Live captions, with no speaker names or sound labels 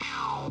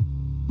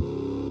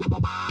Hello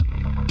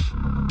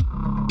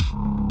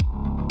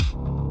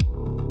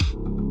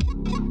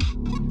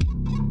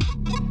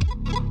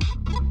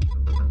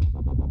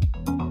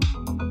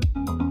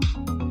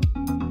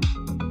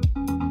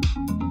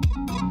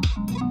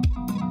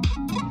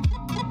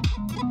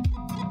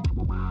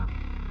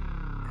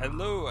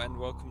and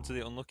welcome to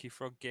the Unlucky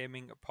Frog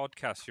Gaming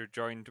podcast. You're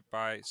joined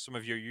by some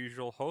of your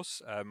usual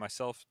hosts,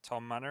 myself,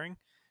 Tom Mannering,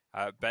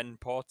 Ben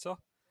Porter,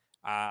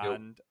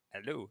 and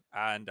hello,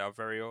 and our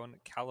very own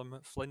Callum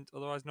Flint,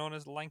 otherwise known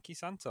as Lanky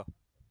Santa.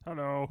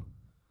 Hello.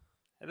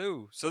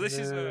 Hello. So this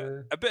is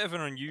a bit of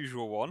an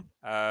unusual one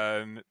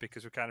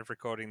because we're kind of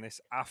recording this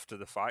after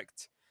the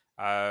fact.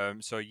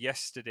 So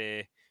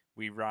yesterday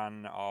we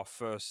ran our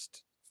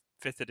first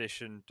 5th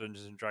edition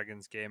Dungeons and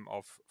Dragons game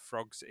of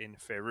Frogs in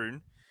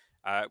Faerun,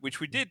 which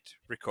we did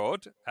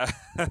record,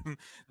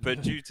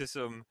 but due to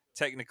some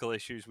technical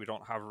issues, we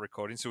don't have a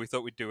recording. So we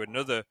thought we'd do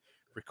another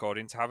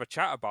recording to have a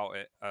chat about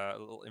it, a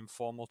little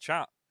informal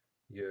chat.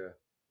 Yeah,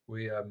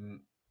 we I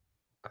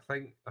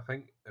think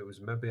it was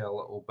maybe a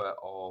little bit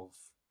of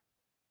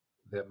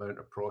the amount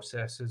of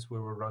processes we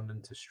were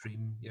running to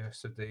stream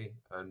yesterday,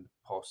 and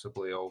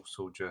possibly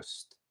also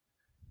just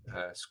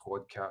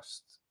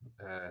Squadcast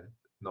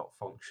not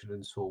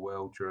functioning so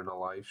well during a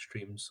live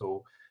stream.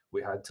 So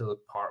we had to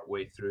part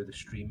way through the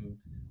stream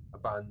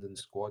abandon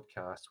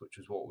Squadcast, which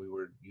is what we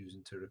were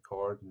using to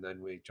record, and then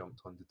we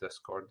jumped onto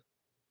Discord.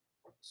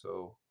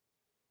 So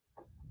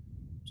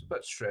it's a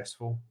bit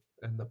stressful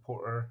in the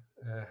Porter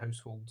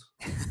household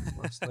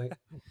last night.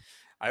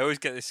 I always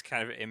get this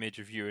kind of image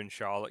of you and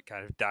Charlotte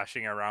kind of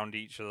dashing around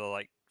each other,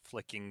 like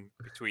flicking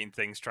between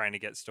things, trying to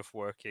get stuff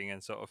working,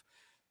 and sort of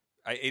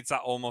it's that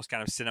almost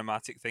kind of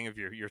cinematic thing of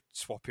you're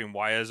swapping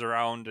wires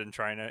around and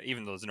trying to,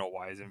 even though there's no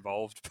wires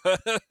involved.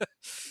 But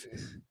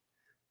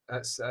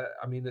It's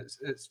I mean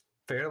it's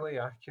fairly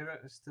accurate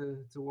as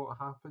to what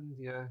happened,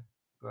 yeah.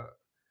 But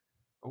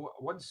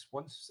once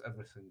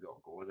everything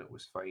got going, it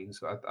was fine.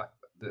 So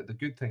the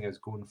good thing is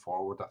going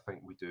forward, I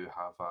think we do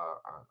have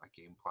a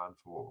game plan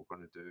for what we're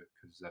going to do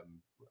because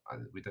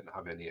we didn't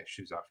have any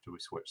issues after we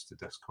switched to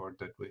Discord,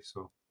 did we?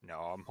 So no,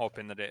 I'm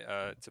hoping that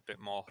it's a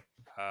bit more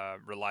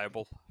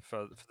reliable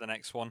for the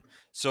next one.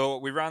 So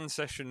we ran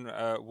session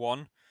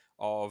 1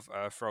 of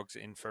Frogs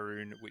in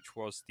Faerun, which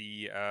was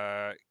the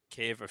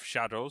Cave of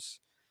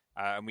Shadows,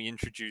 and we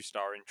introduced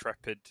our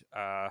intrepid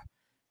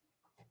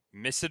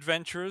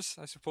misadventurers,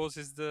 I suppose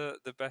is the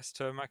best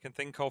term I can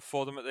think of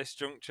for them at this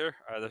juncture.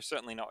 They're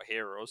certainly not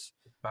heroes.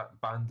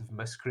 Band of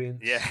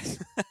miscreants. Yes.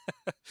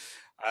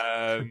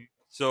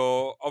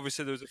 So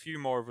obviously there was a few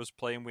more of us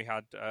playing. We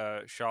had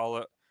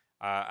Charlotte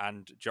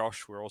and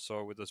Josh were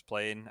also with us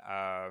playing.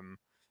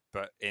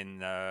 But in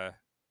the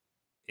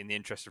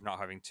interest of not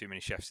having too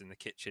many chefs in the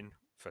kitchen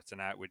for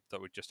tonight, we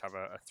thought we'd just have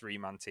a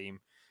 3-man team.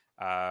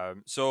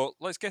 So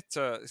let's get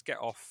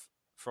off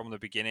from the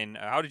beginning.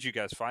 How did you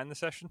guys find the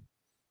session?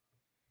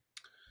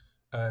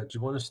 Do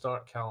you want to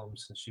start, Callum,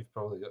 since you've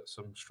probably got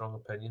some strong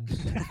opinions?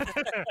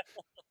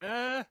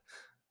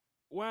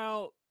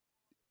 Well,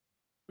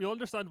 you'll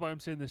understand why I'm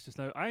saying this just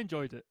now. I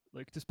enjoyed it.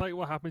 Like, despite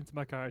what happened to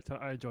my character,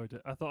 I enjoyed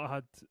it. I thought I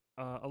had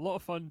a lot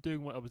of fun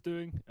doing what I was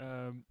doing.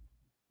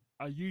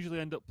 I usually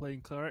end up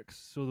playing clerics,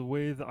 so the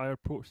way that I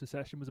approached the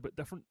session was a bit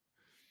different.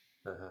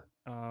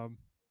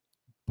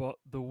 But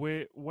the way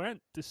it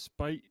went,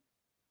 despite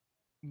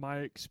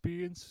my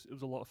experience, it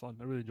was a lot of fun.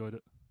 I really enjoyed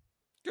it.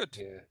 Good.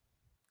 Yeah.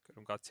 Good.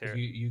 I'm glad to hear.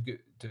 You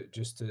get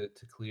just to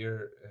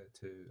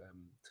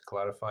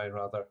clarify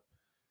rather.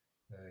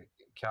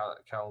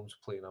 Callum's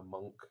playing a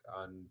monk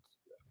and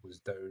was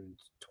down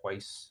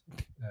twice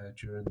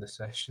during the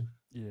session.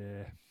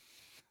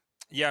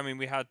 Yeah, I mean,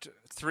 we had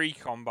 3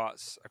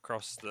 combats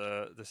across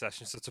the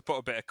session. So to put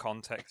a bit of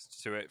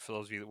context to it, for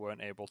those of you that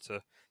weren't able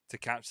to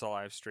catch the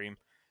live stream,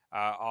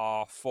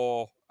 our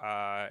 4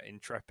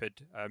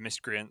 intrepid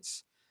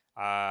miscreants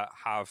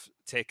have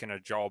taken a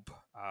job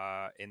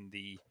in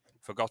the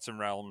Forgotten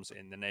Realms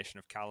in the nation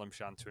of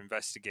Kalimshan to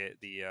investigate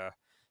the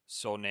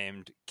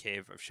so-named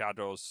Cave of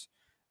Shadows.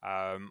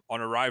 On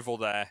arrival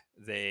there,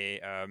 they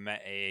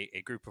met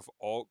a group of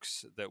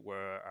orcs that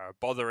were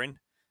bothering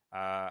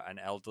an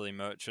elderly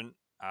merchant.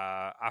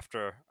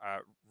 After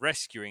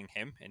rescuing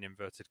him, in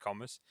inverted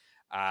commas,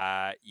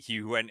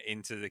 he went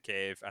into the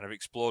cave and have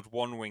explored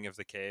one wing of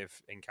the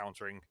cave,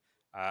 encountering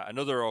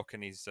another orc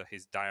and his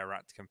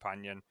dire-rat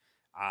companion,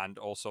 and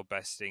also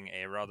besting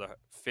a rather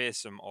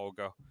fearsome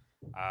ogre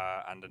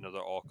and another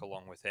orc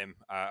along with him.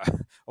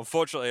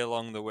 Unfortunately,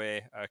 along the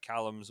way,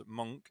 Callum's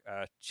monk,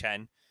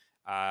 Chen,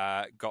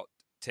 got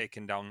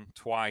taken down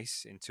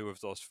twice in 2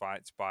 of those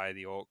fights by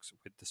the orcs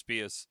with the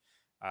spears,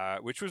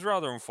 which was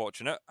rather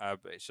unfortunate,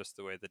 but it's just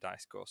the way the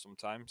dice go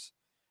sometimes.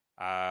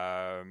 But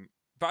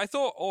I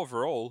thought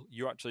overall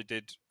you actually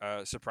did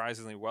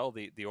surprisingly well.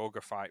 The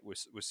ogre fight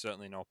was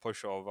certainly no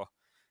pushover,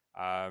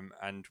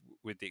 and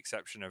with the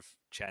exception of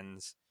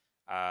Chen's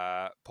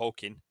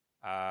poking,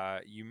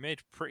 you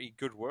made pretty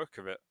good work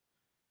of it.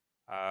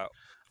 I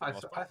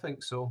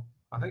think so.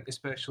 I think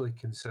especially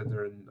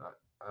considering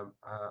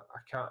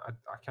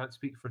I can't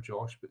speak for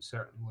Josh, but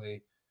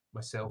certainly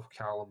myself,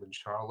 Callum, and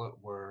Charlotte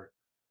were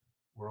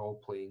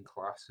all playing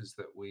classes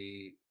that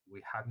we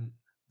hadn't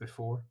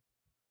before.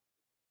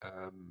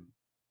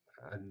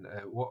 And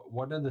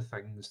one of the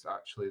things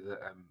actually that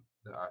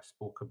I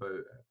spoke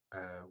about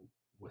uh,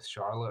 with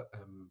Charlotte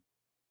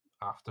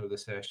after the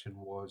session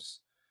was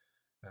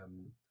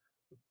um,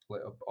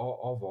 like of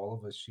all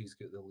of us, she's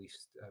got the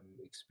least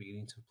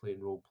experience of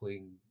playing role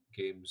playing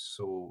games,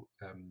 so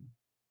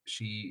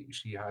she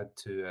had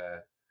to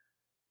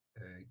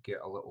get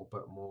a little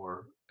bit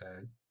more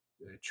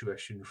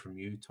tuition from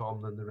you,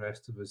 Tom, than the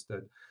rest of us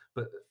did.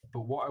 But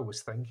what I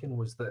was thinking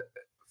was that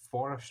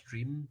for a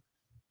stream,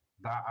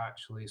 that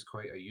actually is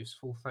quite a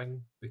useful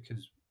thing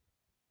because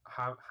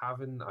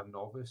having a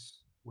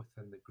novice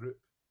within the group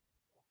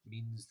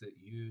means that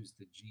you, as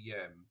the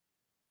GM,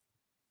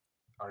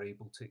 are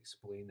able to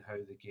explain how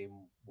the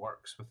game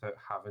works without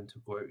having to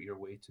go out of your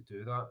way to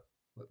do that.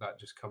 Like that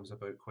just comes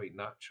about quite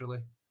naturally.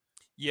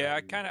 Yeah,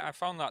 I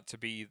found that to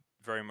be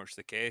very much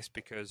the case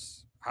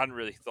because I hadn't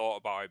really thought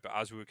about it, but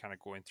as we were kind of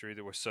going through,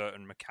 there were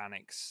certain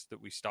mechanics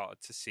that we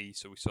started to see.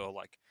 So we saw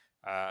like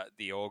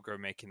the ogre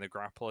making the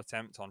grapple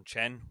attempt on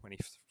Chen when he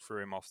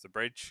threw him off the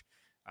bridge.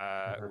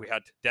 We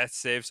had death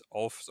saves,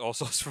 all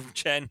sorts from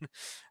Chen,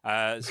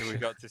 so we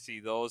got to see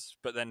those.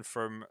 But then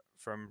from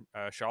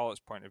Charlotte's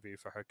point of view,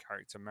 for her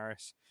character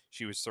Maris,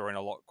 she was throwing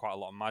quite a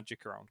lot of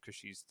magic around because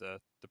she's the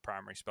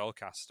primary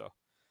spellcaster.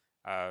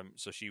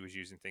 So she was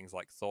using things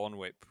like Thorn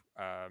Whip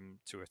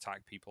to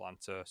attack people and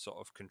to sort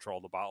of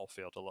control the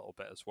battlefield a little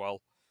bit as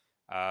well.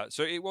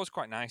 So it was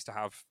quite nice to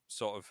have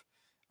sort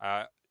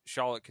of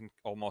Charlotte can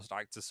almost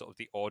act as sort of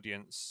the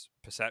audience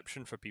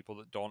perception for people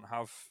that don't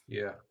have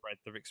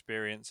breadth of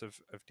experience of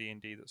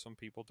D&D that some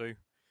people do.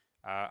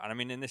 And I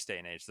mean, in this day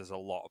and age, there's a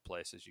lot of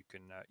places you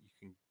can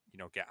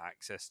get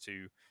access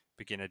to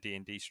beginner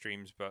D&D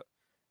streams, but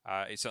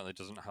it certainly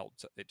doesn't help.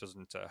 It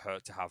doesn't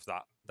hurt to have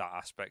that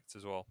aspect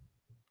as well.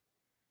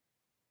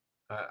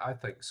 I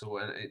think so,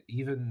 and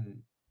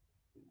even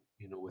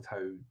with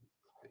how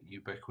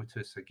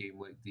ubiquitous a game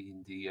like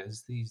D&D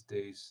is these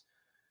days,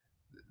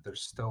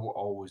 there's still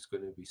always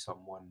going to be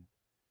someone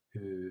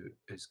who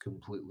is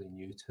completely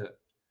new to it.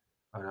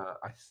 And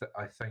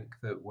I think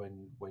that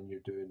when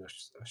you're doing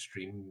a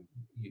stream,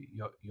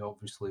 you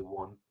obviously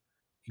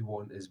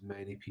want as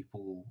many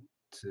people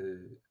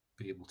to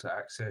be able to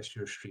access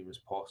your stream as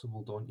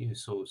possible, don't you?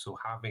 So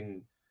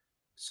having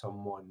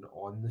someone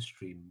on the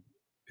stream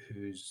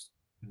who's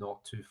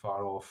not too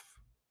far off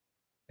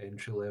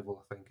entry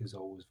level, I think, is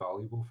always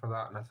valuable for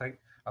that. And I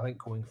think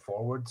going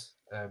forward,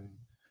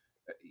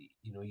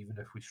 even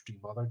if we stream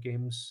other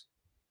games,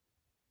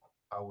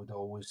 I would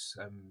always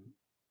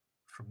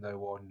from now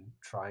on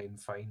try and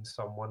find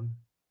someone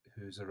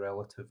who's a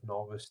relative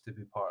novice to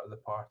be part of the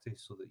party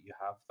so that you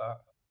have that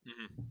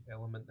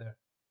element there.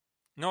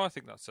 No, I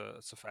think that's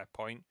a fair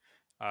point.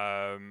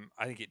 I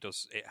think it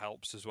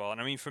helps as well. And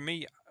I mean, for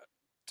me,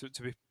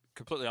 to be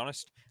completely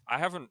honest, I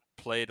haven't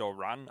played or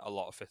ran a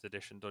lot of 5th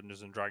edition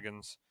Dungeons and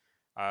Dragons.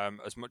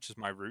 As much as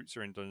my roots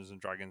are in Dungeons and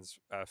Dragons,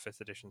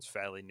 5th edition's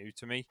fairly new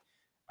to me.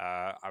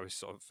 I was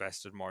sort of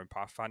vested more in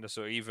Pathfinder,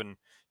 so even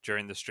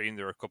during the stream,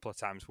 there were a couple of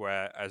times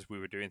where, as we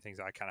were doing things,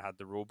 I kind of had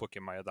the rulebook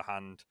in my other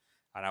hand,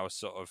 and I was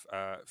sort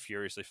of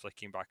furiously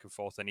flicking back and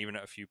forth. And even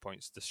at a few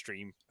points,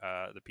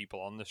 the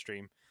people on the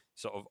stream,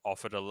 sort of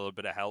offered a little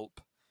bit of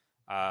help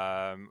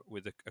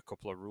with a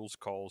couple of rules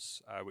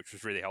calls, which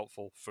was really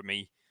helpful for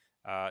me,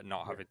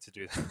 not having to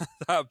do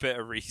that bit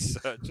of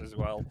research as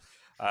well,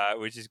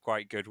 which is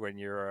quite good when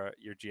you're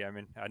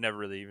GMing. I never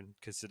really even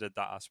considered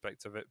that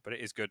aspect of it, but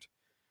it is good.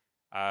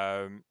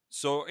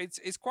 So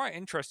it's quite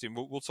interesting.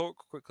 We'll talk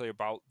quickly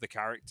about the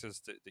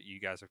characters that you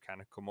guys have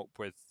kind of come up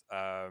with.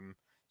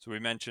 So we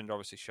mentioned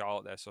obviously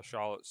Charlotte there. So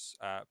Charlotte's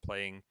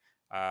playing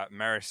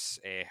Maris,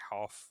 a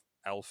half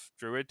elf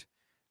druid.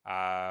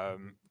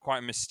 Quite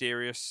a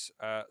mysterious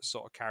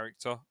sort of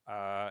character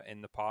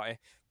in the party.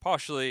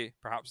 Partially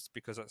perhaps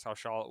because that's how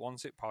Charlotte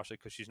wants it. Partially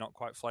because she's not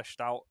quite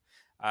fleshed out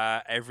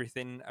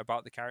everything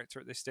about the character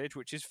at this stage,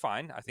 which is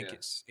fine. I think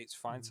it's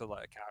fine to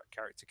let a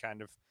character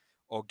kind of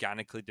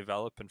organically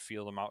develop and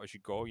feel them out as you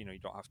go. You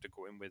don't have to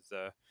go in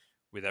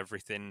with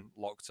everything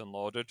locked and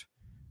loaded.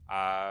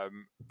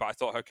 But I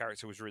thought her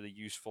character was really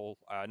useful.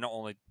 Not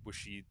only was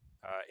she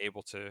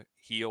able to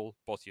heal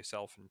both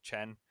yourself and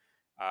Chen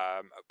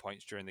at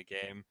points during the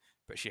game,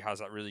 but she has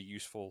that really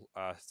useful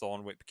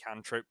Thorn Whip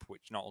cantrip,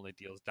 which not only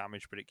deals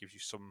damage, but it gives you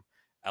some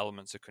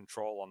elements of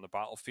control on the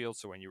battlefield.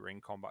 So when you were in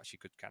combat, she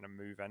could kind of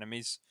move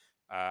enemies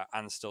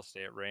and still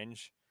stay at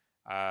range.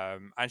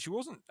 And she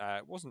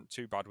wasn't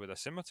too bad with a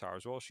scimitar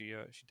as well. She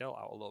dealt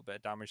out a little bit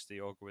of damage to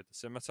the ogre with the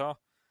scimitar.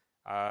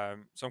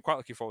 So I'm quite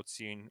looking forward to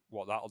seeing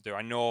what that'll do.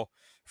 I know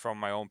from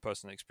my own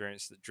personal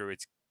experience that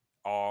druids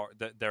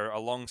they're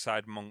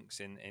alongside monks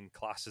in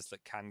classes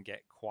that can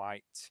get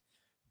quite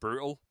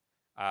brutal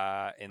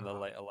in the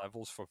later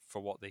levels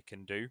for what they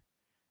can do.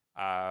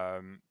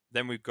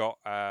 Then we've got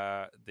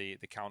the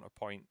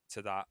counterpoint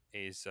to that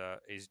is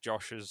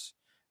Josh's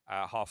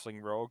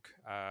halfling rogue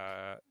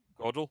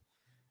Godel.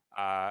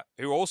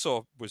 who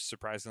also was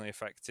surprisingly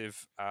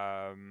effective,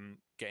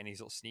 getting his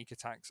little sneak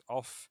attacks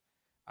off.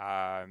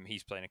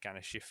 He's playing a kind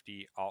of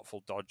shifty,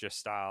 artful dodger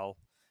style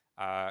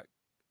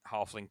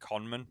halfling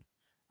conman.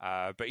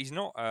 But he's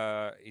not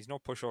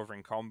pushover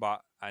in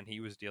combat, and he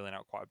was dealing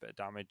out quite a bit of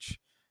damage,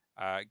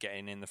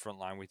 getting in the front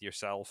line with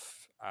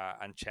yourself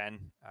and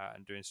Chen,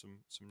 and doing some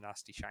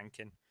nasty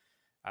shanking.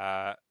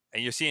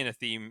 And you're seeing a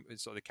theme.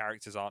 So the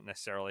characters aren't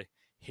necessarily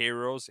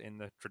heroes in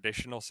the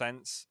traditional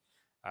sense.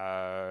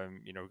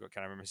 We've got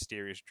kind of a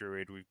mysterious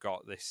druid. We've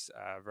got this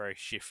very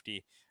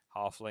shifty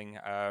halfling.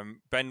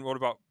 Ben, what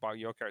about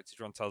your character?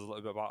 Do you want to tell us a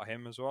little bit about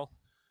him as well?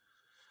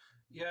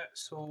 Yeah,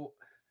 so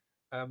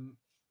I'm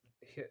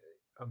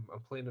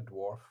playing a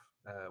dwarf,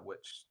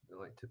 which,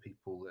 like, to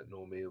people that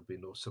know me, will be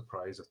no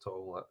surprise at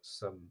all.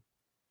 That's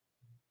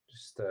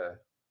just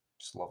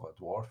love a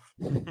dwarf.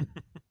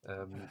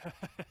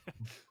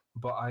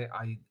 But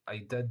I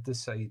did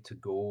decide to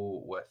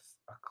go with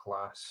a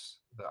class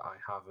that I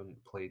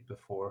haven't played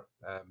before,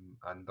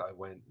 and I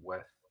went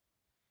with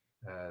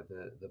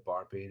the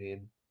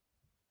barbarian.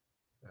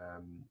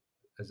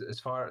 As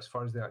far as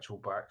the actual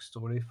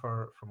backstory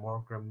for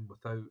Morgrim,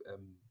 without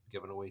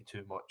giving away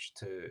too much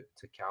to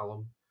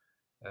Callum,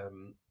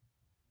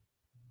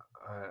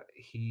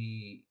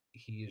 he's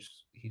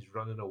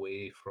running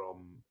away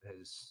from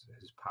his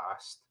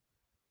past,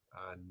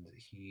 and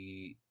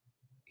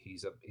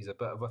he's a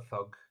bit of a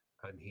thug,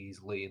 and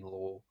he's laying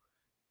low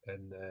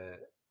in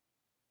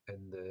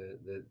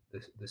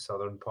the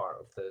southern part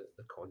of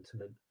the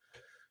continent.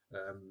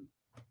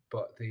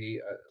 But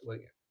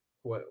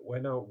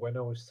when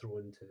I was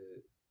throwing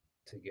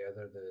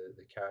together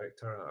the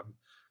character,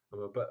 I'm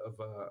a bit of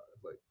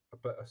a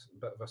bit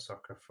of a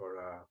sucker for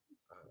a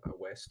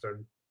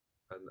western,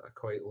 and I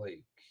quite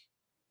like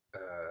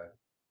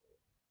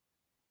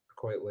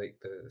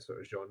the sort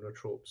of genre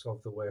tropes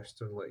of the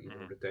western, like,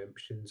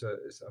 redemption's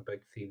is a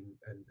big theme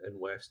in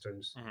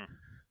westerns. Mm-hmm.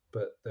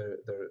 But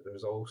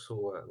there's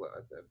also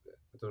I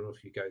don't know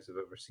if you guys have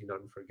ever seen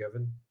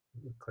Unforgiven,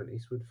 the Clint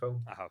Eastwood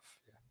film. I have.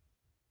 Yeah.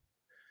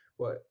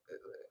 Well,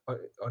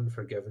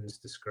 Unforgiven's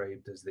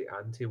described as the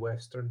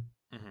anti-western,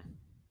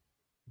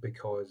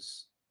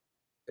 because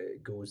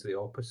it goes the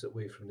opposite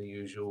way from the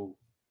usual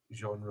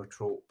genre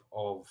trope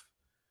of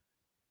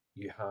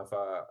you have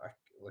a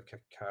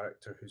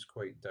character who's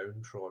quite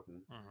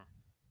downtrodden.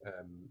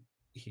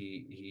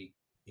 He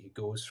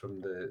goes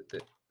from the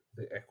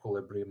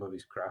equilibrium of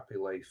his crappy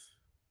life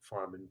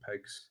farming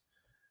pigs.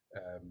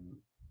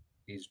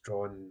 He's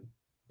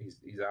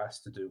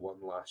asked to do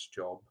one last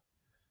job,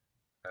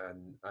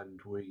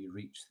 and where you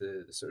reach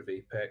the sort of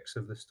apex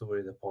of the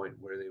story, the point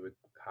where they would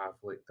have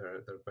like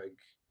their big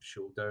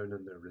showdown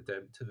and their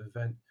redemptive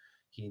event,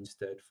 he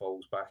instead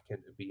falls back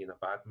into being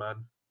a bad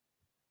man.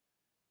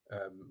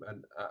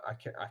 And I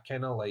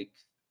kind of like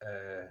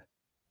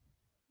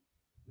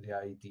the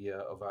idea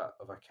of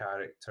a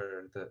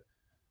character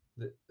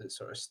that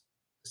sort of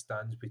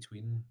stands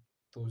between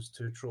those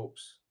two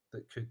tropes,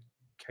 that could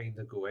kind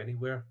of go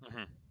anywhere.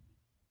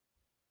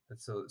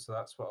 And so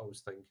that's what I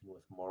was thinking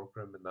with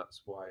Morgrim, and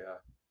that's why I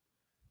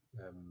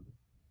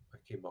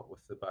came up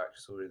with the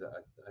backstory that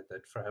I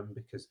did for him.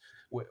 Because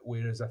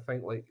whereas I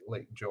think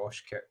like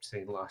Josh kept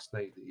saying last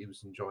night that he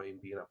was enjoying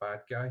being a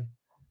bad guy,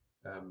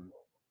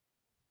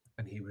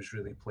 and he was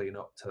really playing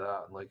up to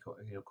that, and, like,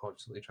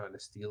 constantly trying to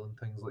steal and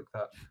things like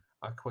that.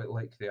 I quite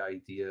like the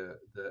idea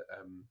that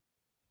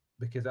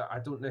because I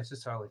don't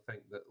necessarily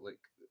think that, like,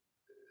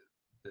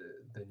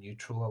 the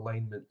neutral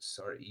alignments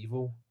are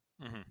evil.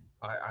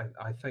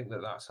 I think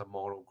that that's a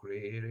moral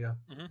grey area.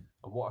 And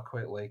what I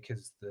quite like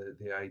is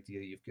the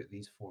idea you've got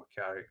these four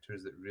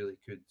characters that really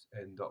could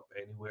end up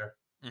anywhere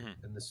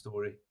in the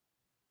story,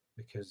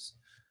 because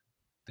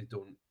they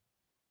don't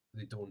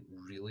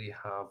really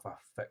have a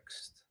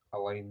fixed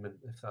alignment,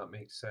 if that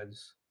makes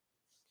sense.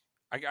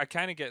 I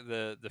kind of get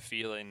the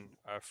feeling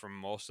from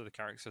most of the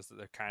characters that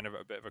they're kind of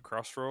at a bit of a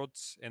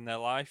crossroads in their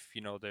life.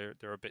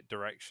 They're a bit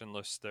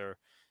directionless.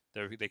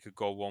 They could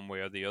go one way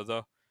or the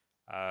other.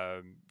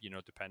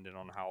 Depending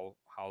on how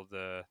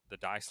the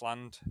dice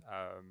land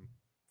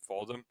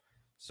for them.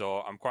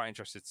 So I'm quite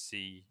interested to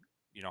see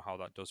how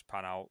that does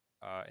pan out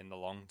in the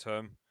long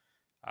term.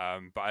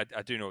 But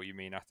I do know what you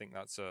mean. I think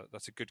that's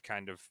a good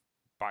kind of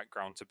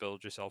background to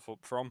build yourself up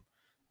from,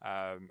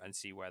 and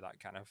see where that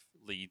kind of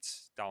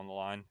leads down the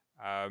line.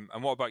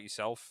 And what about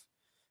yourself,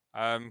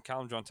 Callum? Do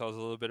you want to tell us a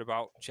little bit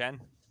about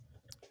Chen?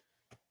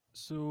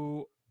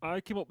 So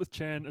I came up with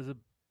Chen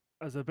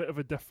as a bit of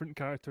a different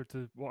character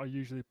to what I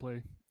usually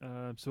play.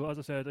 So as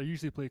I said, I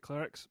usually play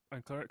clerics,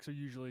 and clerics are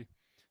usually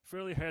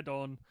fairly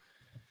head-on,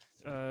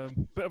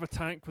 bit of a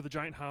tank with a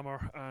giant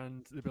hammer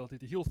and the ability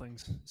to heal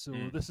things. So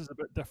this is a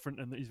bit different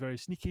in that he's very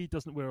sneaky,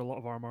 doesn't wear a lot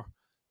of armor,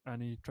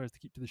 and he tries to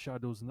keep to the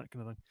shadows and that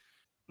kind of thing.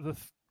 The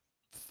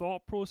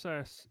thought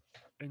process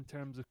in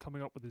terms of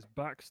coming up with his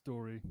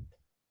backstory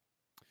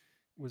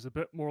was a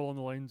bit more along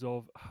the lines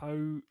of,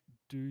 how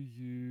do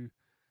you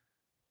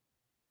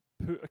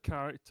put a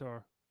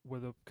character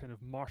with a kind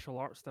of martial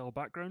arts style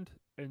background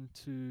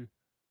into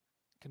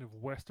kind of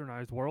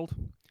westernized world?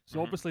 So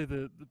Mhm. obviously,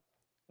 the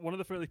one of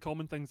the fairly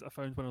common things I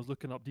found when I was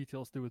looking up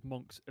details to do with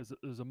monks is that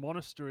there's a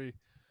monastery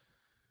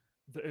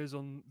that is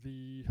on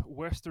the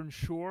western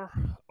shore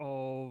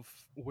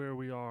of where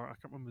we are. I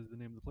can't remember the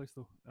name of the place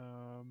though.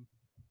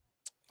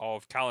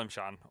 Of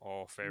Kalimshan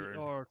or Faerun.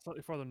 Or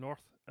slightly further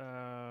north.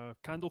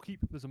 Candlekeep.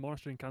 There's a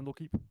monastery in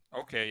Candlekeep,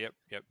 Okay,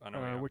 yep, I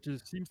know. which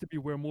seems to be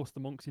where most of the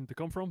monks seem to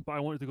come from. But I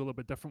wanted to go a little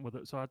bit different with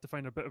it, so I had to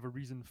find a bit of a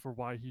reason for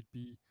why he'd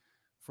be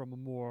from a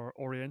more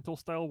Oriental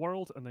style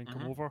world, and then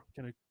come over,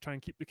 kind of try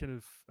and keep the kind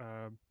of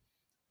I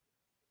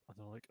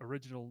don't know, like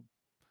original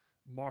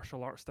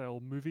martial art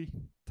style movie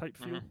type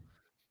feel.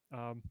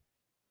 Um,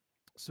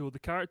 so the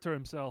character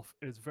himself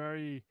is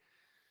very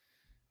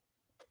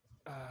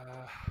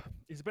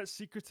he's a bit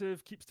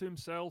secretive, keeps to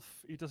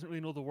himself. He doesn't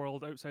really know the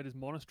world outside his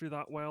monastery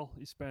that well.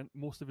 He spent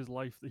most of his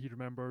life that he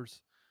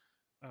remembers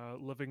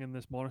living in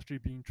this monastery,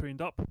 being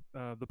trained up.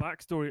 The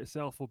backstory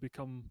itself will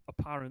become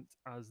apparent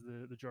as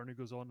the journey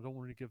goes on. I don't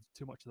want to give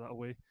too much of that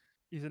away.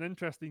 He's an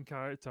interesting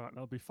character, and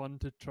it'll be fun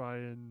to try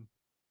and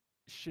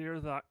share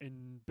that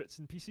in bits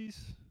and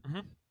pieces.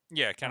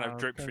 Yeah, kind of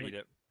drip kind of feed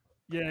it.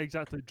 Yeah,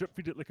 exactly. Drip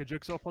feed it like a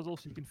jigsaw puzzle,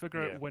 so you can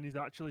figure Yeah. out when he's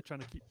actually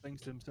trying to keep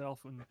things to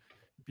himself and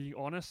being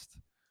honest.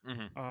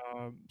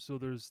 So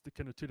there's the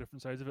kind of two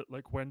different sides of it.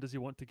 Like, when does he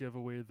want to give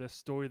away this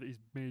story that he's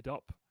made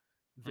up,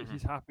 that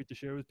he's happy to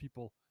share with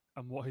people,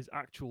 and what his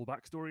actual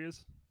backstory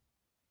is?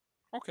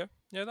 Okay,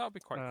 yeah, that'll be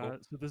quite cool.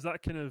 So there's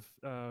that kind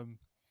of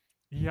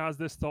he has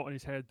this thought in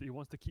his head that he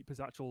wants to keep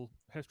his actual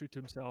history to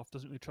himself.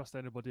 Doesn't really trust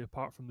anybody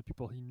apart from the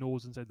people he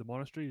knows inside the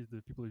monastery,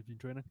 the people he's been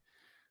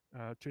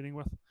training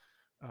with,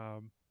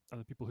 and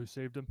the people who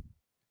saved him,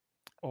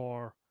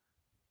 or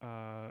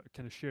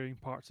kind of sharing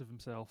parts of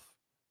himself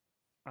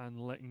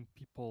and letting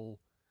people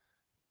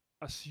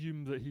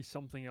assume that he's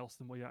something else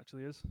than what he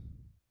actually is.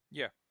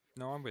 Yeah,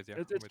 no, I'm with you.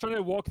 It's trying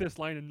to walk this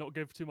line and not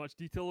give too much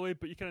detail away,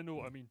 but you kind of know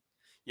what I mean.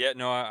 Yeah,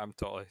 no, I'm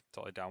totally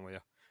down with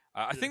you.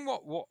 I think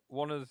what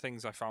one of the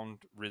things I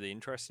found really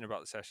interesting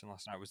about the session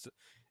last night was that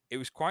it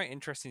was quite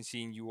interesting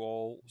seeing you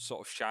all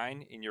sort of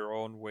shine in your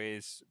own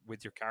ways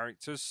with your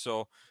characters.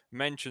 So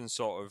mention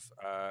sort of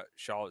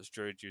Charlotte's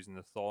Druid using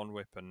the Thorn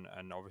Whip and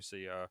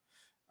obviously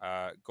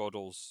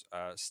Godal's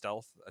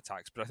stealth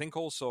attacks. But I think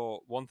also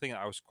one thing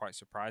that I was quite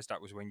surprised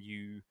at was when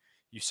you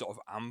sort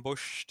of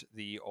ambushed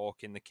the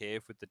orc in the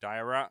cave with the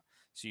dire rat.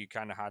 So you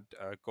kind of had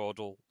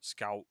Godal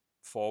scout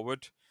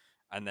forward,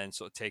 and then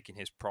sort of taking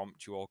his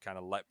prompt, you all kind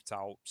of leapt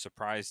out,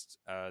 surprised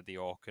the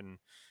orc, and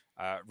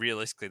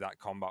realistically, that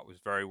combat was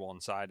very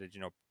one-sided.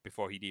 You know,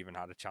 before he'd even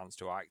had a chance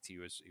to act, he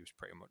was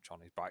pretty much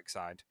on his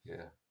backside.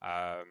 Yeah.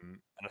 And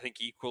I think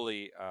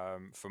equally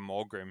for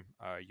Morgrim,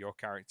 your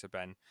character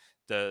Ben,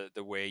 the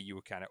way you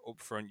were kind of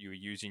upfront, you were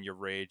using your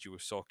rage, you were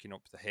soaking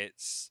up the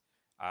hits.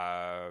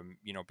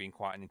 You know, being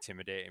quite an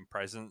intimidating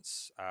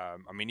presence.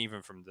 I mean,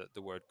 even from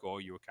the word go,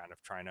 you were kind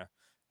of trying to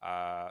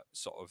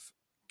sort of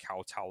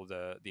kowtow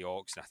the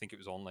orcs, and I think it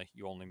was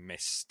you only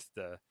missed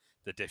the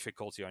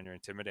difficulty on your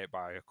intimidate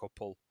by a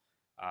couple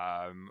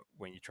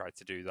when you tried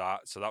to do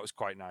that. So that was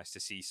quite nice to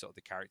see sort of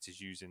the characters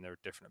using their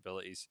different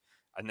abilities.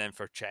 And then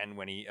for Chen,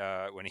 when he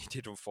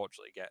did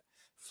unfortunately get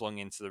flung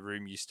into the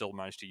room, you still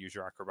managed to use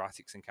your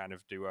acrobatics and kind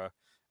of do a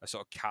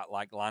sort of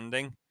cat-like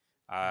landing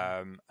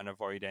and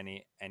avoid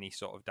any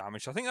sort of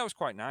damage. So I think that was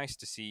quite nice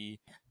to see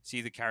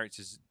the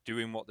characters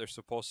doing what they're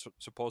supposed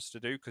to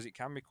do, because it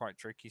can be quite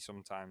tricky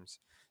sometimes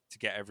to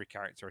get every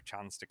character a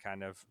chance to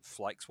kind of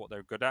flex what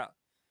they're good at.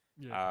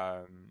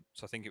 Yeah.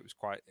 So I think it was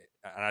quite,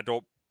 and I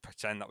don't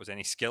pretend that was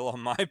any skill on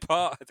my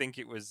part. I think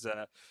it was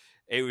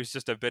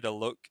just a bit of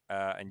luck,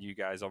 and you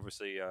guys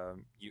obviously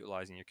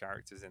utilizing your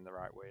characters in the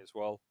right way as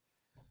well.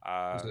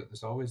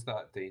 There's always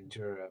that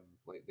danger.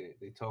 Like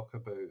they talk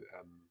about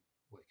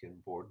like in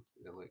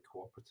like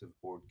cooperative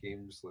board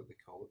games, like they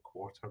call it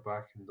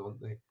quarterbacking,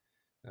 don't they?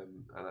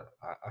 And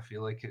I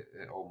feel like it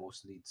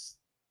almost needs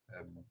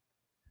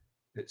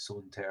its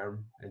own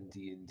term in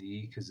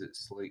D&D, because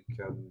it's like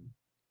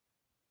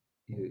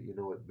you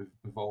know,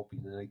 we've all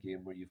been in a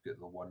game where you've got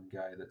the one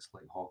guy that's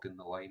like hogging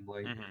the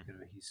limelight. Mm-hmm. You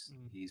know,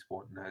 he's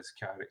wanting his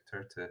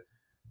character to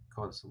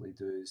constantly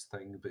do his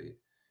thing, but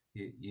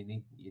you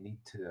need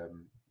to,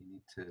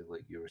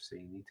 like you were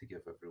saying, you need to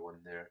give everyone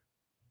their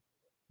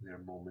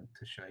moment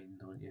to shine,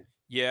 don't you?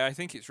 Yeah, I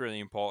think it's really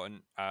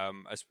important.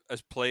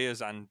 As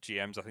players and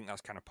GMs, I think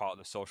that's kind of part of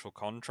the social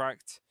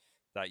contract,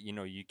 that you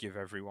know you give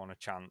everyone a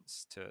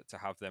chance to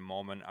have their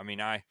moment. I mean,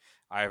 I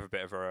have a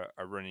bit of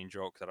a running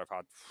joke that I've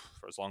had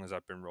for as long as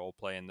I've been role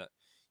playing, that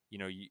you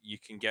know you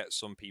can get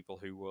some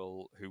people who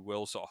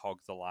will sort of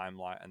hog the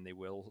limelight, and they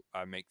will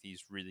make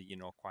these really, you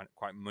know,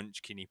 quite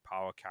munchkiny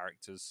power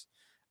characters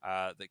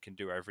that can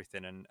do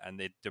everything, and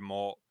they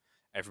demote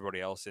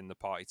everybody else in the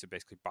party to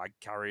basically bag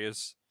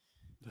carriers,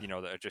 you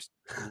know, that are just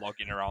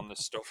logging around the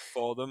stuff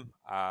for them.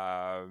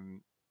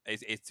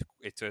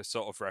 It's a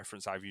sort of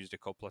reference I've used a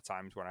couple of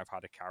times when I've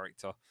had a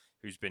character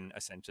who's been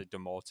essentially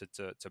demoted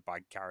to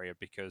bag carrier,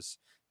 because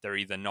they're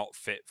either not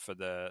fit for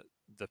the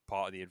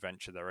part of the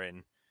adventure they're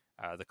in.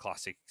 The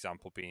classic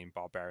example being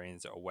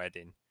barbarians at a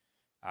wedding.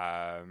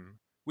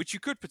 which you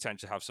could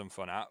potentially have some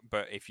fun at.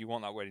 But if you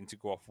want that wedding to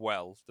go off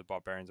well, the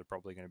barbarians are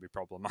probably going to be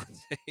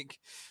problematic.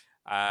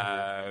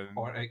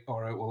 Or it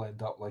will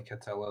end up like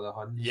Attila the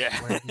Hun's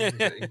Yeah.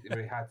 wedding,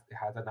 where he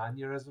had an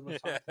aneurysm or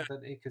something,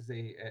 didn't he? Because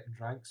they ate and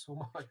drank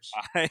so much.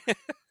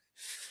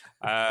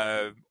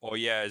 Or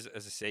yeah, as I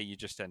say, you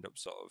just end up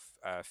sort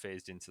of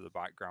phased into the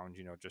background,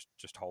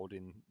 just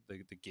holding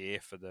the gear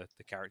for the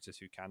characters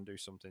who can do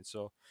something.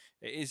 So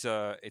it's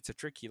a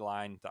tricky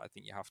line that I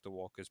think you have to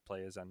walk as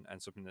players, and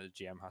something that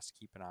the GM has to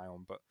keep an eye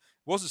on. But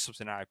it wasn't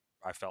something I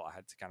felt I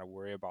had to kind of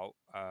worry about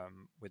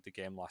with the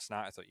game last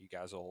night. I thought you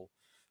guys all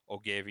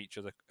gave each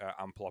other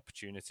ample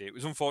opportunity. It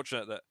was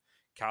unfortunate that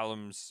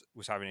Callum's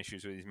was having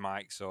issues with his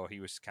mic, so he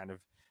was kind of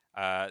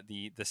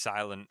the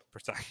silent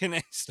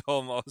protagonist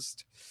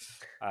almost.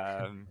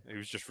 He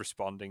was just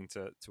responding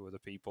to other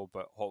people,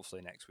 but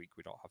hopefully next week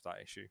we don't have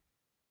that issue.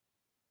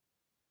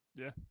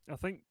 Yeah, I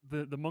think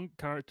the monk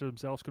character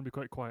himself's going to be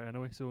quite quiet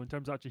anyway. So in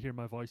terms of actually hearing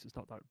my voice, it's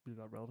not that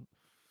relevant.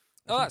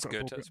 Oh, that's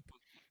good.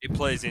 It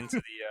plays into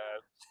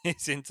the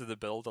it's into the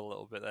build a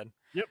little bit then.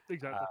 Yep,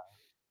 exactly.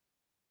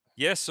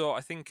 Yeah, so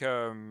I think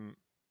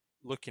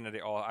looking at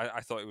it all,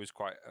 I thought it was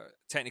quite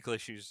technical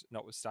issues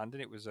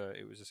notwithstanding. It was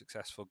a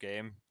successful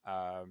game.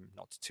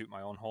 Not to toot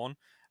my own horn.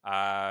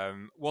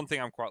 One thing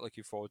I'm quite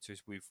looking forward to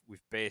is we've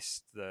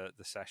based the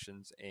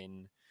sessions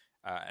in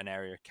an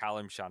area of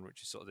Kalimshan,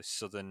 which is sort of this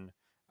southern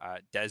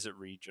desert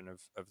region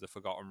of the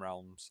Forgotten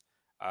Realms,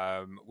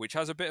 which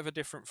has a bit of a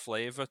different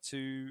flavour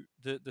to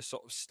the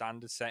sort of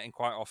standard setting.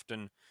 Quite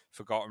often,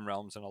 Forgotten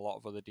Realms and a lot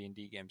of other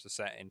D&D games are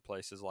set in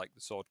places like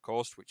the Sword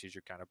Coast, which is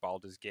your kind of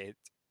Baldur's Gate,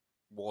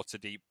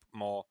 Waterdeep,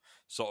 more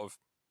sort of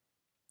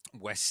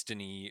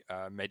westerny,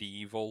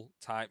 medieval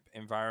type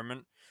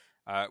environment.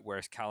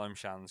 Whereas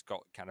Kalimshan's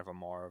got kind of a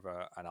more of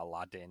an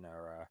Aladdin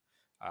or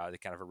the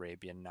kind of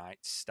Arabian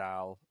Nights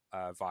style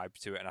vibe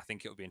to it. And I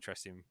think it'll be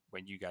interesting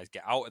when you guys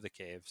get out of the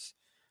caves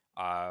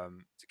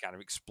to kind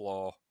of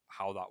explore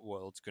how that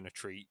world's going to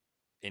treat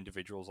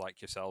individuals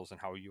like yourselves and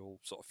how you'll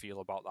sort of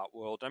feel about that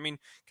world. I mean,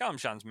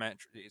 Kalimshan's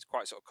it's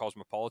quite sort of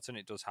cosmopolitan.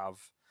 It does have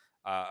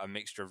a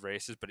mixture of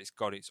races, but it's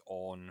got its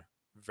own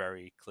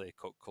very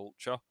clear-cut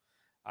culture.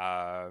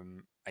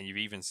 And you've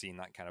even seen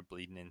that kind of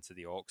bleeding into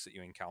the orcs that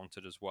you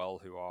encountered as well,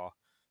 who are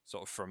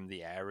sort of from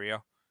the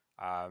area.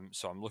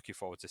 So I'm looking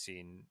forward to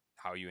seeing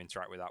how you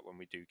interact with that when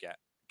we do get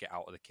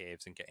out of the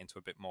caves and get into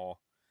a bit more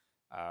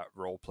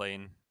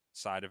role-playing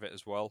side of it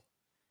as well,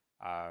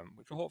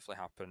 which will hopefully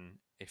happen,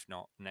 if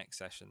not next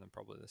session, then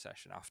probably the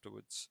session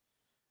afterwards,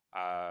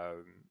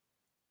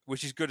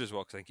 which is good as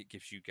well, because I think it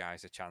gives you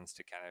guys a chance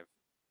to kind of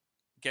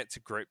get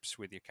to grips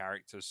with your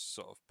characters'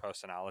 sort of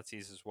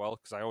personalities as well,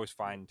 because I always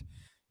find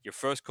your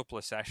first couple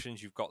of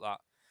sessions, you've got that,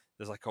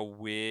 there's like a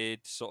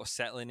weird sort of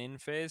settling in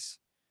phase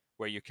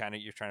where you're trying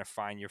to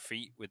find your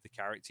feet with the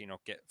character,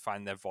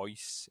 find their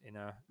voice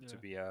to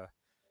be a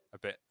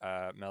bit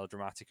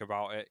melodramatic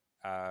about it,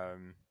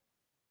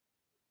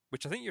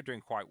 which I think you're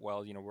doing quite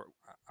well.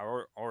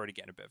 We're already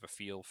getting a bit of a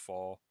feel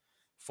for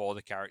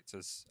the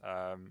characters.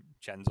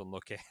 Chen's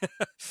unlucky.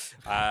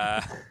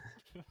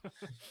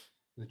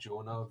 The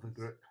Jonah of the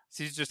group.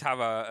 Seems to just have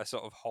a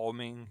sort of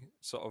homing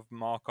sort of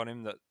mark on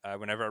him that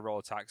whenever I roll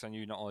attacks on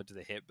you, not only do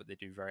they hit, but they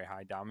do very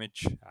high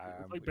damage.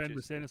 Like Ben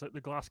was saying, it's like the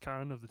glass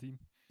cannon of the team.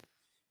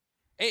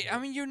 I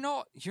mean, you're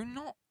not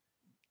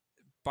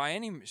by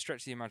any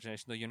stretch of the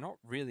imagination, though. You're not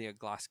really a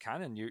glass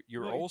cannon.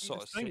 You're all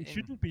sort of sitting. It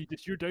shouldn't be.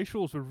 Just your dice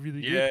rolls were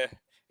really good. Yeah,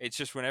 it's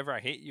just whenever I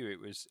hit you,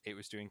 it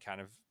was doing kind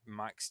of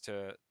max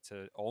to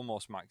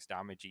almost max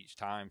damage each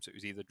time. So it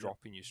was either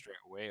dropping you straight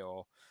away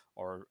or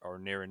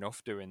near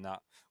enough doing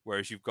that.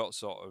 Whereas you've got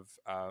sort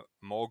of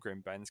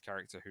Morgrim, Ben's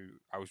character, who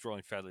I was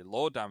rolling fairly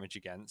low damage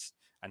against,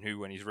 and who,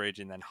 when he's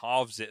raging, then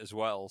halves it as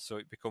well. So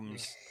it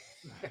becomes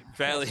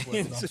fairly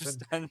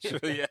insubstantial.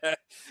 Yeah.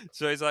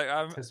 So it's like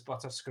it's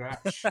but a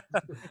scratch.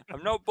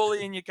 I'm not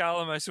bullying you,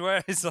 Callum. I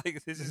swear. It's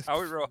like this is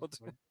how it rolled.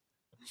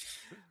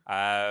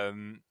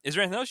 Is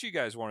there anything else you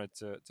guys wanted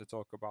to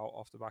talk about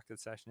off the back of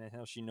the session? Anything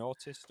else you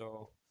noticed,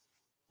 or?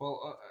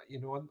 Well,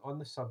 on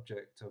the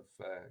subject of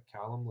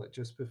Callum, like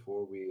just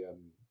before we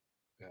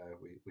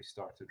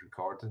started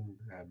recording,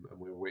 and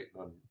we were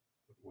waiting on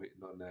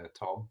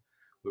Tom,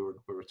 we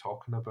were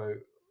talking about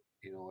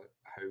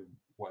how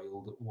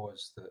wild it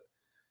was that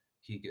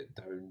he get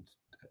downed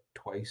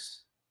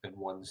twice in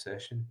one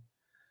session.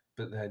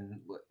 But then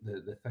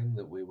the thing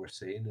that we were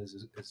saying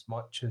is as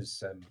much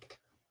as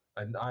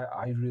and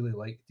I really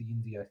like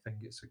D&D. I think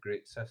it's a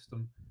great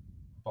system,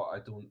 but I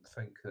don't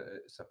think that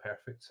it's a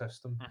perfect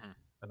system. Mm-hmm.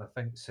 And I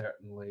think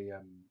certainly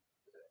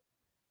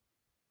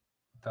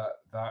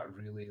that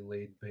really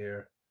laid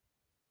bare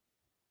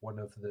one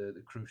of the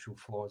crucial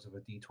flaws of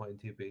a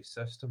D20 based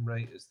system,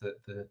 right? Is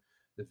that the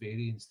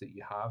variance that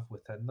you have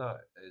within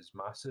that is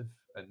massive,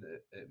 and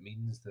it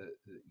means that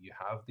you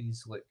have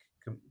these like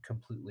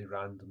completely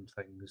random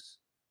things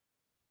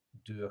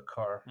do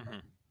occur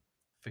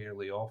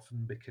fairly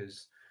often,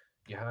 because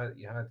you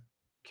had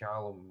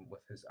Callum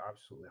with his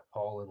absolutely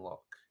appalling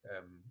luck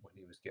when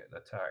he was getting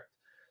attacked,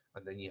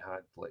 and then you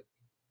had like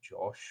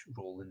Josh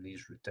rolling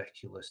these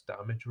ridiculous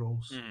damage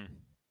rolls Mm.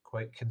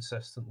 quite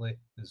consistently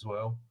as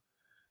well.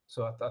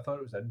 So I thought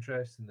it was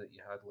interesting that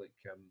you had like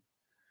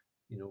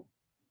you know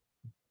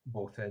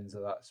both ends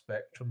of that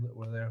spectrum that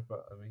were there.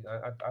 But I mean,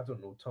 I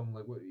don't know, Tom.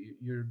 Like, what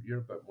you're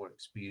a bit more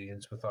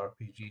experienced with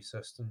RPG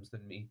systems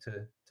than me,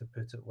 to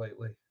put it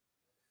lightly.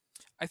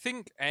 I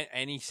think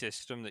any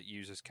system that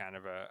uses kind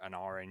of an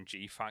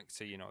RNG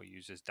factor,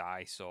 uses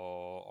dice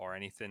or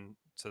anything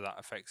to that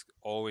effect's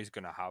always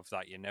going to have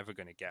that. You're never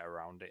going to get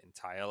around it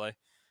entirely.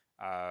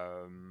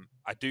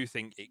 I do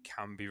think it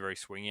can be very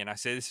swingy, and I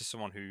say this as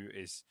someone who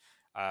is,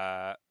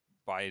 by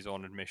his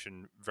own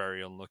admission,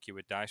 very unlucky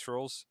with dice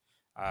rolls.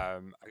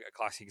 A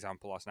classic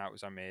example last night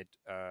was I made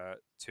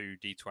 2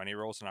 D20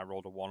 rolls and I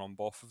rolled a 1 on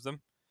both of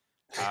them.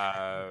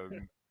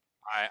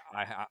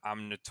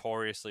 I'm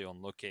notoriously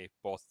unlucky,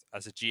 both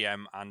as a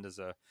GM and as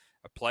a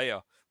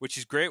player, which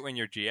is great when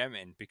you're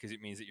GMing because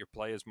it means that your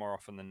players more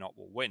often than not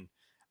will win.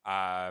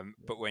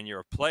 But when you're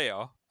a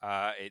player,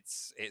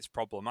 it's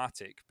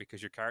problematic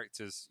because your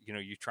characters,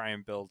 you try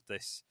and build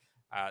this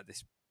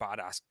this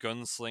badass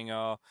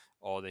gunslinger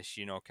or this,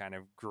 kind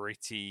of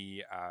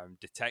gritty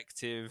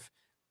detective,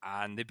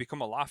 and they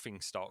become a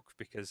laughing stock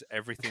because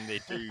everything they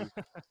do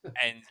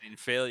ends in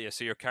failure.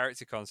 So your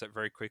character concept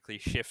very quickly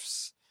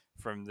shifts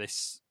from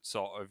this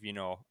sort of,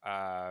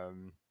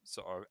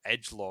 sort of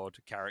edgelord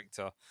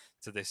character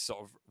to this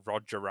sort of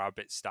Roger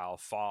Rabbit style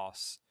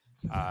farce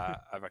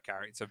of a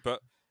character.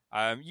 But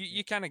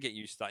you kind of get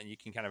used to that, and you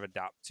can kind of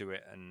adapt to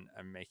it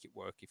and make it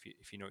work if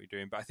you know what you're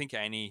doing. But I think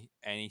any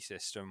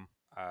system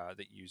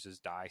that uses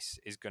dice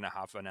is going to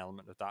have an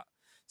element of that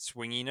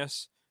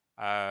swinginess.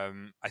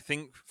 I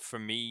think for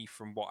me,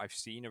 from what I've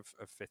seen of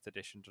 5th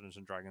edition Dungeons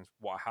and Dragons,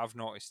 what I have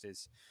noticed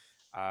is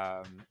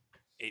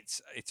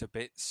it's a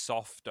bit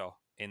softer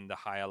in the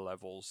higher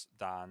levels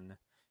than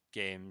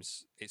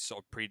games its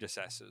sort of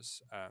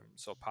predecessors.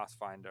 So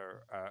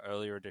Pathfinder,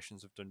 earlier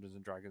editions of Dungeons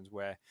and Dragons,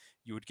 where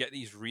you would get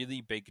these really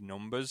big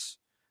numbers,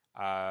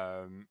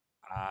 and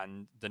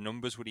the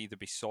numbers would either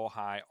be so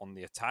high on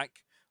the attack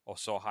or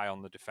so high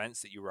on the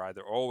defense that you were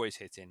either always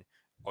hitting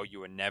or you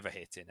were never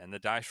hitting, and the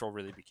dice roll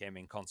really became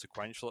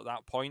inconsequential at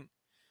that point,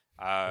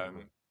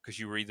 because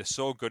you were either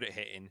so good at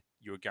hitting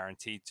you were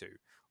guaranteed to,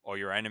 or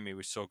your enemy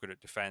was so good at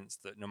defense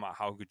that no matter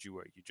how good you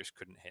were, you just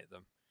couldn't hit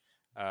them.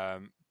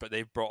 But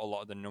they've brought a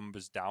lot of the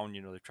numbers down.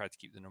 They've tried to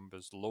keep the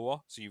numbers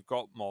lower, so you've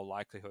got more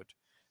likelihood.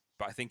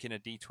 But I think in a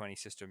D20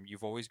 system,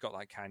 you've always got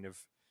that kind of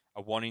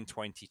a 1 in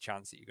 20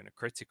 chance that you're going to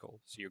critical.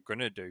 So you're going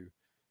to do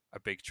a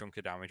big chunk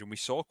of damage. And we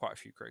saw quite a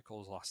few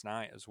criticals last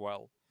night as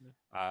well,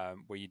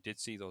 where you did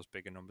see those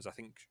bigger numbers. I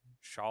think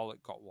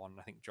Charlotte got one.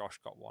 I think Josh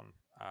got one.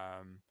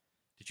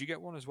 Did you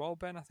get one as well,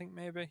 Ben? I think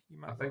maybe you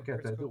might. I think I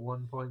did at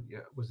one point.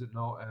 Yeah, was it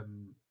not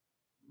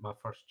my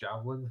first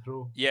javelin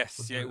throw?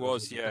 Yes, it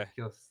was. Yeah.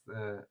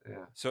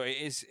 Yeah. So it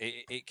is.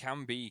 It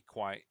can be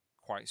quite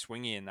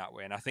swingy in that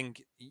way, and I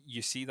think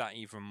you see that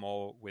even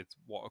more with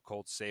what are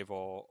called save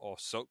or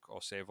suck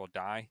or save or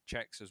die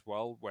checks as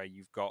well, where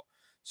you've got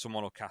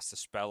someone will cast a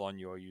spell on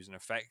you or use an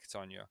effect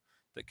on you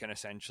that can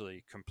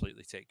essentially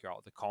completely take you out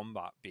of the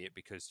combat, be it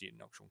because you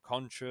knock you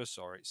unconscious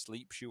or it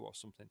sleeps you or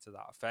something to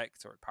that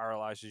effect, or it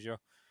paralyzes you.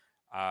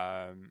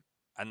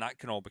 And that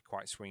can all be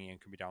quite swingy and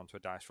can be down to a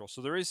dice roll.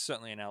 So there is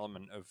certainly an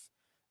element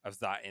of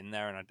that in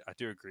there, and I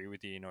do agree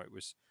with you. It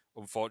was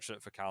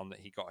unfortunate for Callum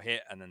that he got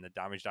hit, and then the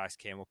damage dice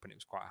came up, and it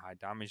was quite a high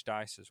damage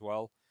dice as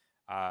well.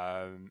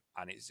 And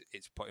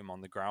it's put him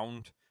on the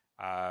ground.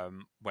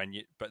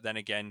 But then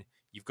again,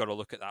 you've got to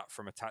look at that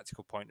from a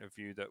tactical point of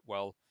view. That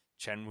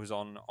Chen was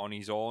on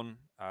his own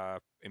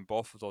in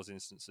both of those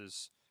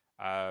instances,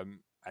 and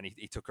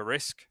he took a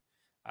risk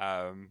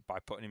by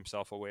putting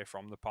himself away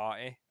from the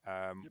party,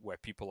 where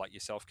people like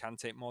yourself can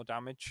take more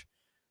damage.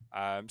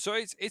 So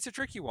it's a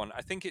tricky one.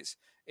 I think it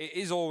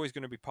is always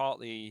going to be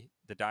partly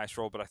the dice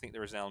roll, but I think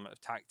there is an element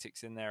of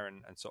tactics in there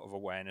and sort of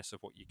awareness of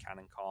what you can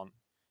and can't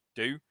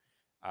do.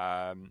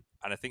 And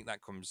I think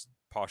that comes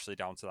partially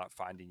down to that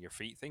finding your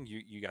feet thing.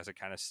 You guys are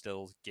kind of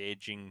still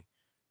gauging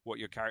what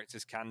your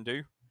characters can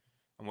do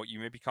and what you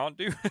maybe can't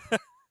do.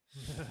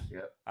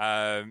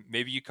 Yeah.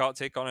 Maybe you can't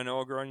take on an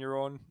ogre on your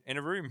own in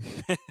a room.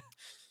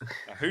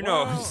 Who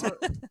knows?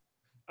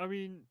 I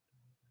mean,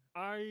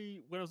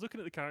 when I was looking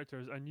at the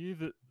characters, I knew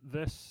that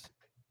this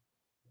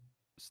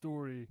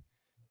story,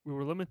 we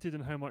were limited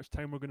in how much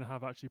time we're going to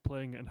have actually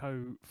playing it and how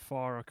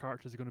far our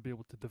characters are going to be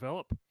able to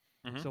develop.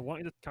 Mm-hmm. So I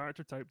wanted a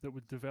character type that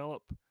would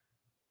develop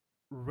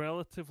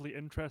relatively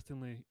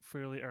interestingly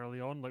fairly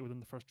early on, like within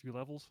the first few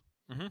levels.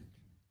 Mm-hmm.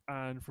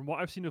 And from what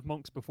I've seen of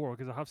monks before,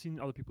 because I have seen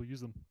other people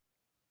use them,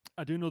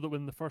 I do know that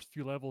within the first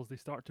few levels they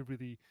start to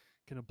really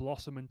kind of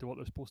blossom into what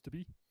they're supposed to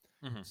be.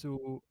 Mm-hmm.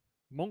 So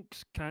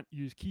monks can't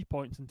use key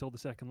points until the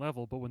second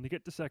level, but when they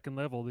get to second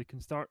level, they can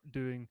start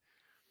doing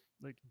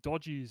like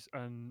dodges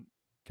and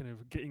kind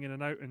of getting in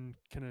and out and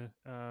kind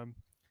of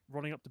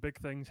running up to big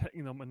things,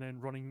 hitting them, and then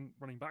running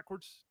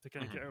backwards to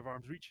kind of get out of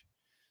arm's reach.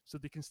 So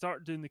they can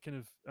start doing the kind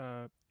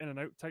of in and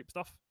out type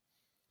stuff,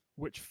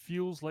 which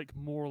feels like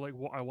more like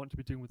what I want to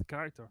be doing with the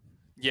character.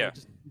 Yeah. So I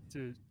just need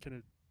to kind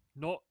of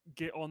not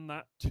get on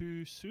that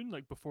too soon,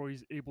 like before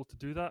he's able to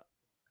do that.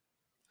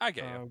 I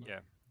get you. Yeah.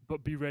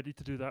 But be ready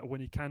to do that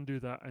when he can do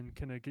that, and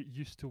kind of get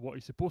used to what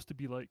he's supposed to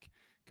be like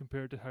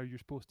compared to how you're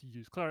supposed to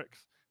use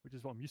clerics, which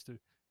is what I'm used to,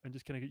 and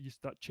just kind of get used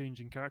to that change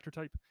in character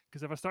type.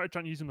 Because if I started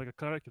trying to use him like a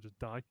cleric, I'd just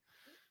die.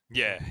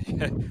 Yeah,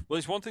 yeah. Well,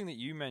 it's one thing that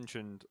you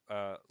mentioned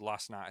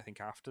last night, I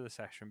think after the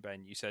session,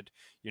 Ben. You said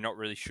you're not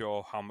really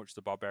sure how much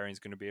the barbarian's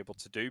going to be able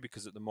to do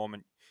because at the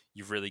moment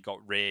you've really got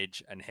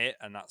rage and hit,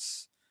 and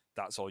that's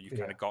all you've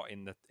kind Yeah. of got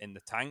in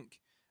the tank.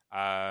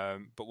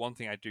 But one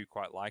thing I do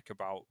quite like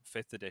about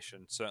fifth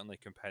edition, certainly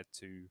compared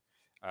to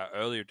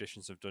earlier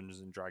editions of Dungeons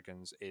and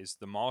Dragons, is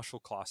the martial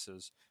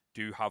classes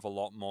do have a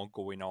lot more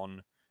going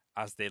on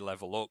as they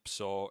level up.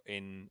 So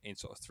in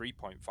sort of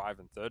 3.5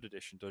 and third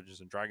edition Dungeons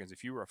and Dragons,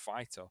 if you were a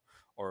fighter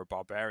or a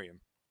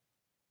barbarian,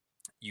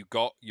 you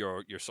got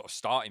your sort of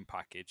starting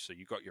package. So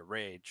you got your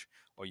rage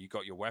or you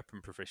got your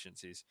weapon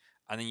proficiencies,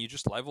 and then you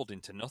just leveled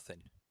into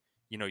nothing.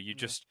 You know, you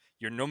just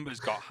your numbers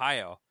got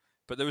higher,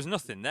 but there was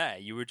nothing there.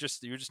 You were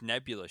just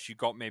nebulous. You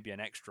got maybe an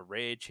extra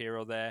rage here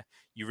or there.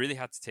 You really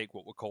had to take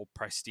what were called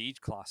prestige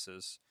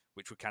classes,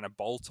 which were kind of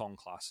bolt-on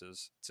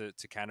classes to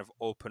kind of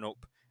open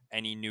up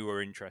any new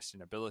or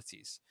interesting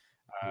abilities.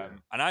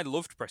 And I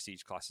loved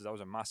prestige classes. I was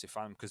a massive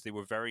fan because they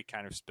were very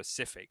kind of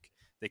specific.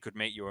 They could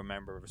make you a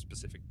member of a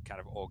specific kind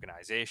of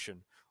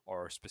organization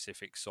or a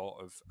specific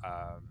sort of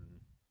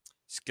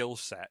skill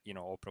set, you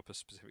know, open up a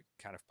specific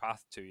kind of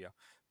path to you.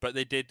 But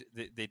they did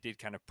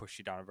kind of push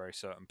you down a very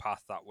certain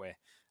path that way.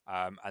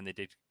 And they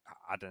did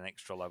add an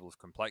extra level of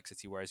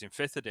complexity. Whereas in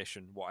fifth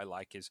edition, what I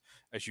like is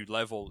as you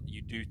level,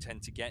 you do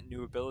tend to get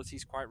new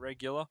abilities quite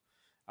regular,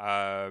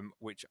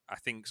 which I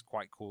think is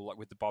quite cool. Like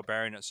with the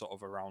barbarian at sort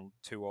of around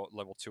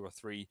level 2 or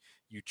 3,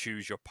 you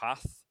choose your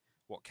path,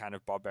 what kind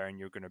of barbarian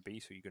you're going to be.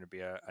 So you're going to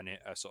be a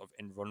sort of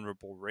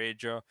invulnerable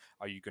rager.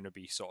 Are you going to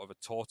be sort of a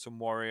totem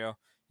warrior?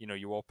 You know,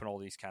 you open all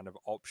these kind of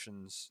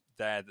options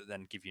there that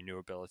then give you new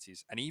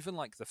abilities. And even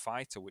like the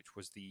fighter, which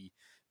was the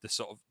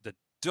sort of the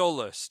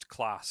dullest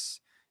class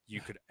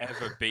you could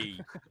ever be,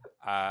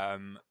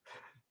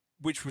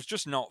 which was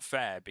just not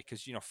fair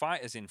because, you know,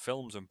 fighters in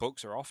films and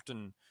books are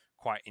often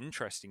quite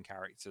interesting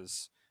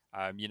characters.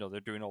 You know,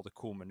 they're doing all the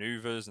cool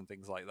maneuvers and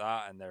things like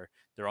that, and they're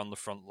on the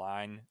front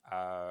line.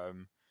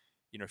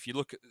 You know, if you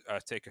look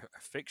at take a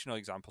fictional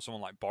example,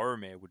 someone like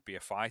Boromir would be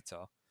a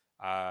fighter,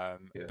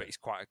 but he's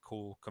quite a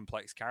cool,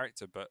 complex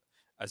character. But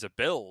as a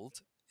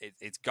build,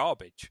 it's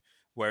garbage.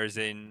 Whereas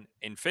in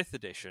fifth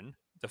edition,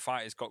 the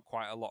fighter's got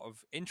quite a lot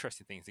of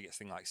interesting things. They get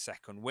things like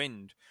second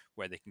wind,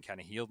 where they can kind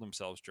of heal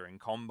themselves during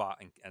combat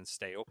and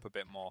stay up a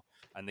bit more.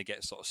 And they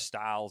get sort of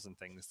styles and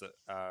things that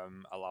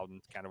allow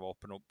them to kind of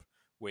open up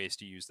ways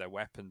to use their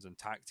weapons and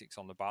tactics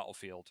on the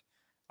battlefield.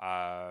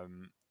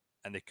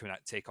 And they can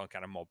take on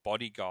kind of more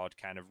bodyguard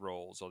kind of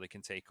roles, or they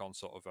can take on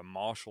sort of a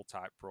martial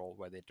type role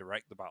where they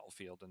direct the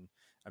battlefield and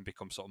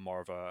become sort of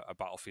more of a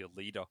battlefield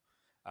leader.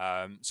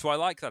 So I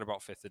like that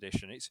about fifth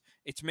edition.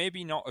 It's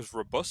maybe not as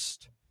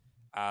robust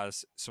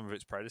as some of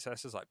its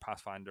predecessors like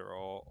Pathfinder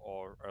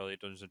or earlier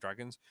Dungeons and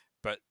Dragons,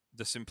 but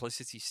the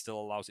simplicity still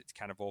allows it to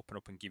kind of open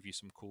up and give you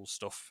some cool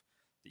stuff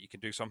that you can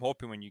do. So I'm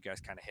hoping when you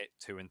guys kind of hit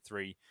 2 and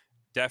 3,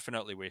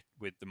 definitely with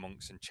the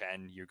monks and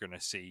Chen, you're going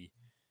to see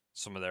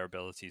some of their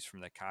abilities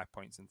from their Kai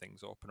points and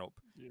things open up.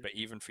 Yeah. But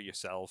even for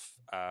yourself,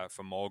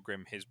 for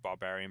Morgrim, his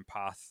barbarian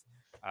path,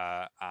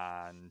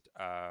 and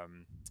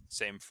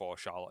same for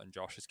Charlotte and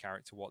Josh's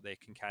character, what they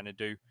can kind of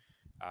do.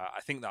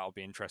 I think that'll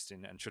be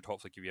interesting and should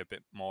hopefully give you a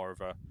bit more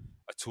of a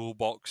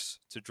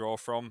toolbox to draw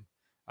from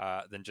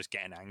than just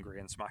getting angry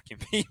and smacking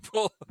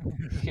people.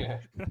 Yeah.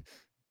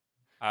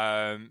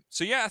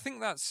 So yeah, I think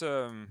that's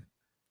a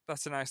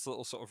nice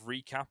little sort of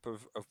recap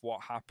of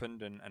what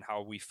happened and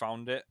how we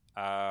found it.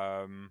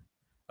 I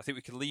think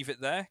we can leave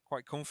it there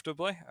quite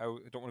comfortably. I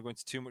don't want to go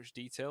into too much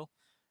detail.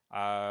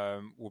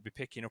 We'll be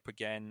picking up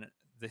again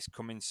this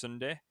coming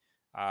Sunday.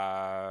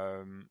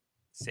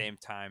 Same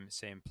time,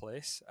 same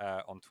place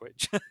on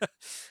Twitch.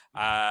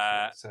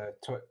 It's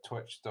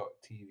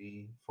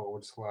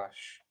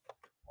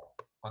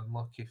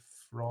twitch.tv/Unlucky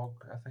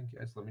Frog, I think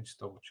it is. Let me just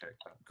double check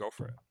that. Go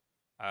for it.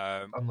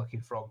 Unlucky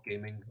Frog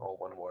Gaming, all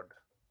one word.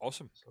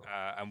 Awesome.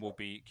 And we'll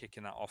be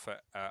kicking that off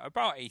at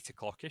about 8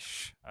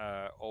 o'clock-ish,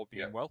 all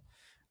being well.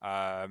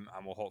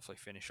 And we'll hopefully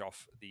finish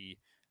off the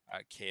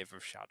Cave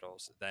of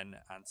Shadows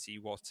then and see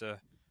what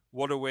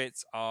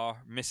awaits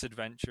our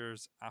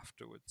misadventures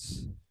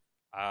afterwards.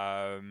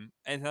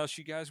 Anything else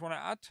you guys want to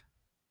add?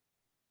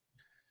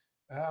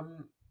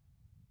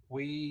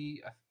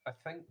 I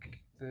think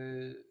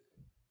the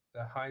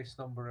highest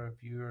number of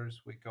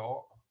viewers we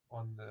got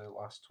on the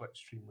last Twitch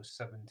stream was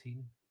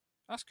 17.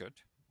 That's good.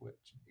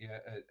 Which,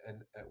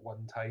 at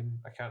one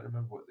time, I can't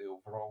remember what the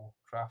overall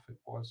traffic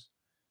was,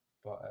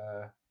 but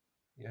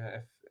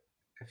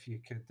if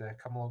you could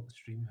come along the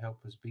stream,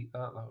 help us beat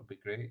that would be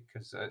great,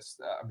 because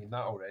that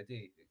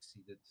already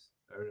exceeded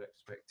our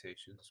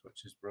expectations,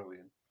 which is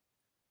brilliant.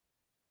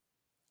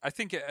 I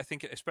think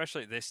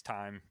especially at this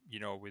time, you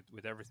know,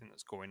 with everything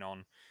that's going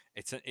on,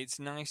 it's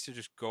nice to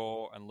just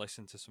go and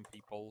listen to some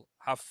people,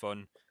 have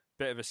fun,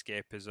 bit of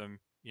escapism.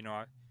 You know,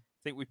 I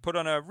think we put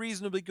on a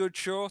reasonably good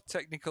show,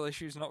 technical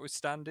issues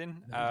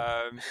notwithstanding.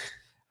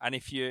 And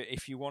if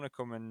you want to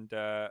come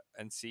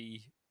and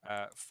see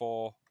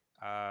 4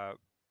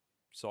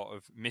 sort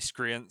of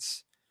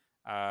miscreants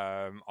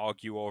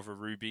argue over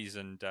rubies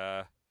and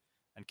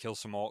kill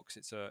some orcs,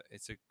 it's a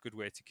good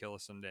way to kill a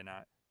Sunday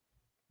night.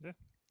 Yeah,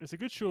 it's a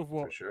good show of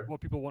what sure. what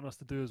people want us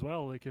to do as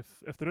well. Like if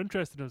they're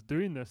interested in us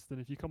doing this, then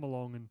if you come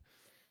along and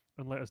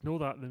let us know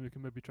that, then we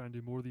can maybe try and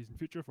do more of these in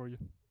future for you.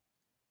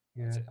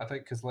 Yeah, I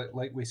think because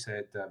like we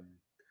said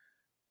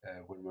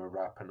when we were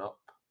wrapping up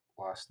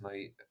last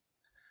night,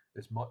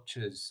 as much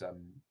as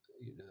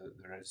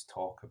there is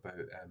talk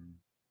about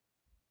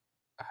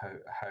how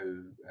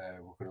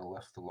we're going to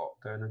lift the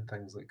lockdown and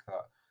things like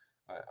that,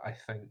 I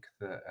think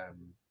that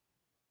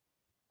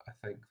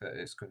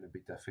it's going to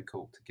be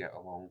difficult to get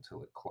along to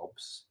like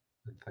clubs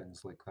and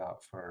things like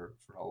that for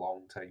a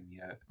long time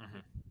yet.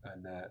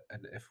 And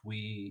if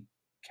we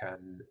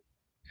can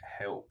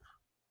help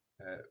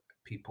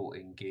people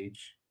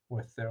engage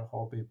with their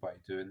hobby by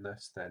doing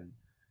this, then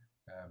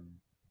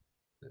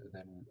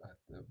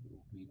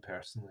me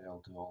personally,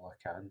 I'll do all I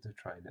can to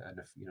try and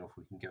if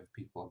we can give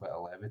people a bit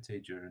of levity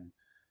during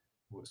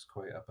what's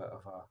quite a bit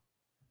of a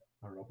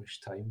rubbish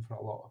time for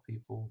a lot of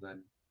people,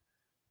 then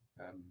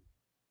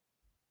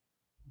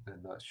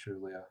that's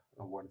surely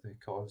a worthy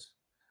cause.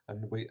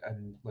 And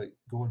like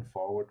going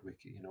forward, we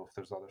can, if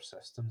there's other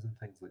systems and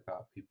things like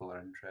that people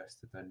are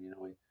interested in,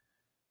 we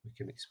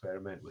can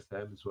experiment with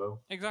them as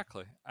well.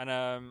 Exactly, and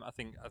I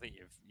think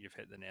you've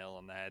hit the nail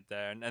on the head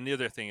there. And the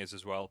other thing is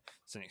as well,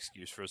 it's an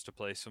excuse for us to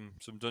play some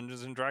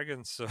Dungeons and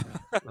Dragons. So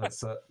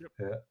that's it. Yep.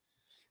 Yeah.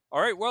 All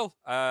right, well,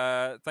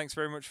 thanks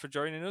very much for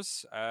joining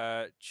us.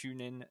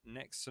 Tune in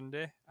next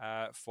Sunday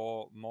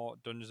for more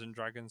Dungeons and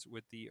Dragons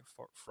with the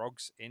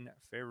Frogs in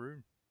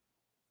Faerun.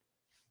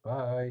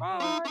 Bye.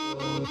 Bye.